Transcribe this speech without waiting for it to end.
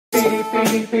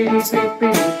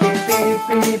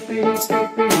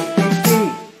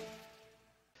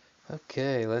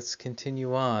Okay, let's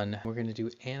continue on. We're gonna do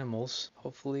animals.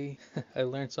 Hopefully, I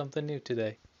learned something new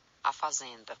today. A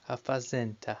fazenda. A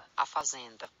fazenda. A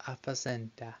fazenda. A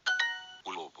fazenda. O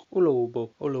lobo. O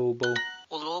lobo. O lobo.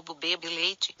 O lobo bebe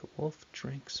leite. The wolf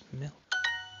drinks milk.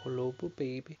 O lobo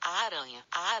baby. A aranha.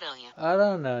 A aranha.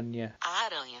 Aranha. A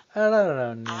aranha.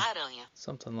 Aranha. A aranha.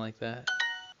 Something like that.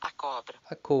 A cobra.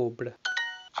 A cobra.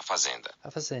 A fazenda.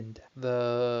 A fazenda.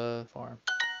 The farm.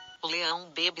 O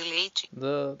leão bebe leite.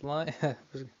 The lion.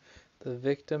 The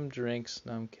victim drinks.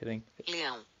 No, I'm kidding.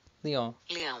 Leão. Leon.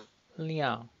 Leão.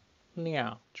 Leon.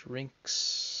 Leon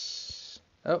drinks.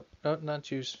 Oh, no, not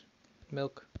juice.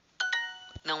 Milk.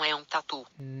 Não é tatu.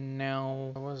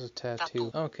 No. It was a tattoo.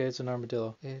 Tattoo. Okay, it's an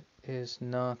armadillo. It is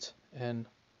not an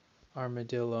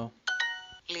armadillo.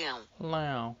 Leão.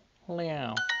 Leão.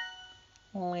 Leão.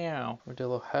 Leão.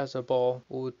 Armadillo has a ball.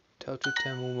 O tatu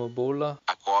tem uma bola.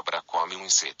 A cobra come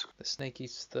inseto. The snake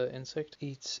eats the insect.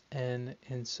 Eats an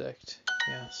insect.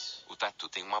 Yes. O tatu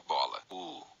tem uma bola.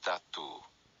 O tatu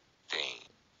tem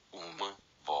uma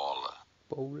bola.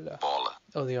 Bola. Bola.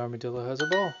 Oh, the armadillo has a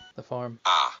ball. The farm.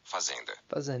 A fazenda.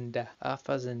 Fazenda. A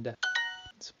fazenda.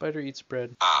 Spider eats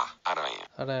bread. A aranha.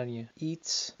 Aranha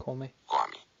eats. Come.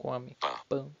 Come Come. pão.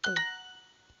 Boom. Boom.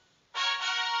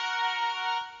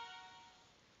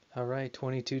 Alright,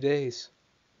 22 days.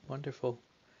 Wonderful.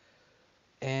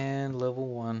 And level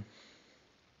 1.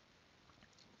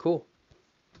 Cool.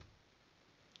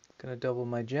 Gonna double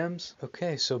my gems.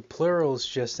 Okay, so plurals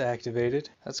just activated.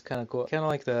 That's kind of cool. Kind of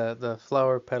like the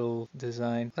flower petal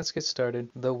design. Let's get started.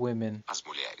 The women. As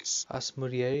mulheres. As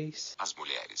mulheres. As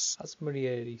mulheres. As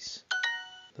mulheres.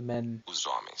 The men. Os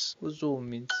homens. Os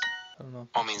homens. I don't know.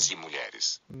 Homens e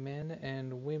mulheres. Men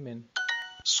and women.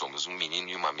 Somos menino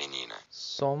e uma menina.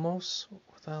 Somos?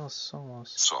 What the hell is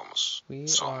somos? Somos. We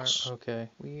Somos. are, okay.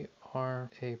 We are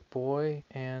a boy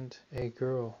and a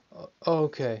girl.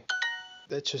 Okay.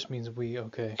 That just means we,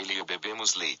 okay. Ele e eu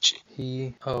bebemos leite.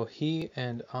 He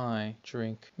and I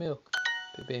drink milk.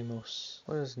 Bebemos.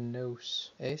 What is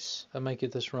nos? Es? I might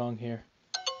get this wrong here.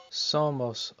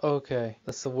 Somos. Okay.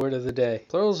 That's the word of the day.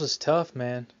 Plurals is tough,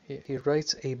 man. He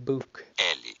writes a book.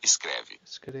 Ele escreve.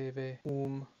 Escreve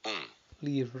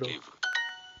Livro. livro.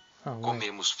 Oh, wait.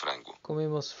 Comemos frango.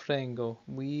 Comemos frango.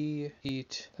 We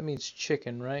eat. That means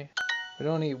chicken, right? We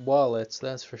don't eat wallets,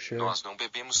 that's for sure. Nós não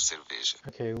bebemos cerveja.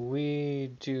 Okay,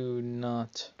 we do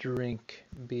not drink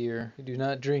beer. We do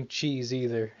not drink cheese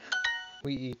either.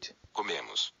 We eat.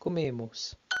 Comemos.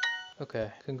 Comemos.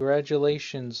 Okay.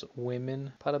 Congratulations,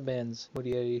 women. Parabéns,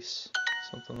 mulheres.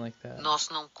 Something like that. Nós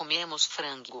não comemos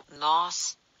frango.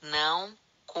 Nós não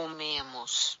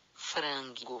comemos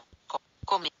frango.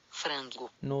 Frango.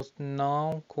 Nós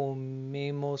não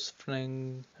comemos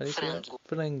frango. How do you say that?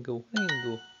 Frango.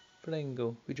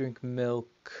 Frango. We drink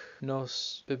milk.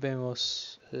 Nós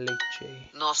bebemos leite.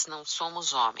 Nós não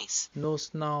somos homens.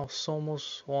 Nós não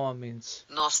somos homens.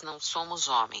 Nós não somos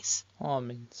homens.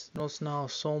 Homens. Nós não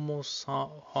somos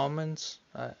homens.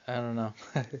 I don't know.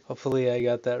 Hopefully I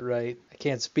got that right. I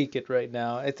can't speak it right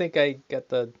now. I think I got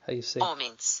the, how you say?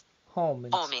 Homens.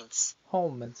 Homens. Homens.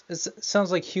 Humans. It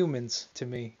sounds like humans to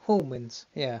me. Humans.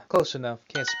 Yeah, close enough.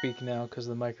 Can't speak now because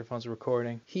the microphone's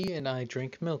recording. He and I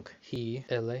drink milk. He,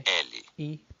 ele, Ele.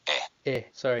 e.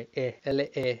 Sorry, ele,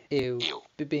 eu. Eu.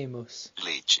 Bebemos.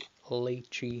 Leite.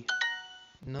 Leite.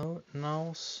 No,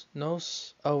 nos.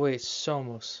 Oh wait,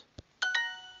 somos.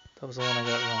 That was the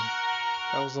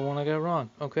one I got wrong.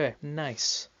 Okay,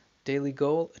 nice. Daily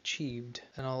goal achieved,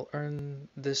 and I'll earn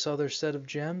this other set of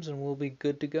gems and we'll be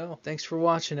good to go. Thanks for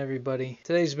watching, everybody.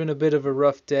 Today's been a bit of a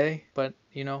rough day, but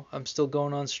you know, I'm still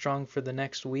going on strong for the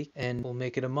next week and we'll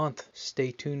make it a month. Stay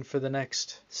tuned for the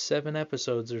next 7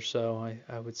 episodes or so,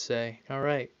 I would say.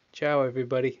 Alright, ciao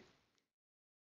everybody.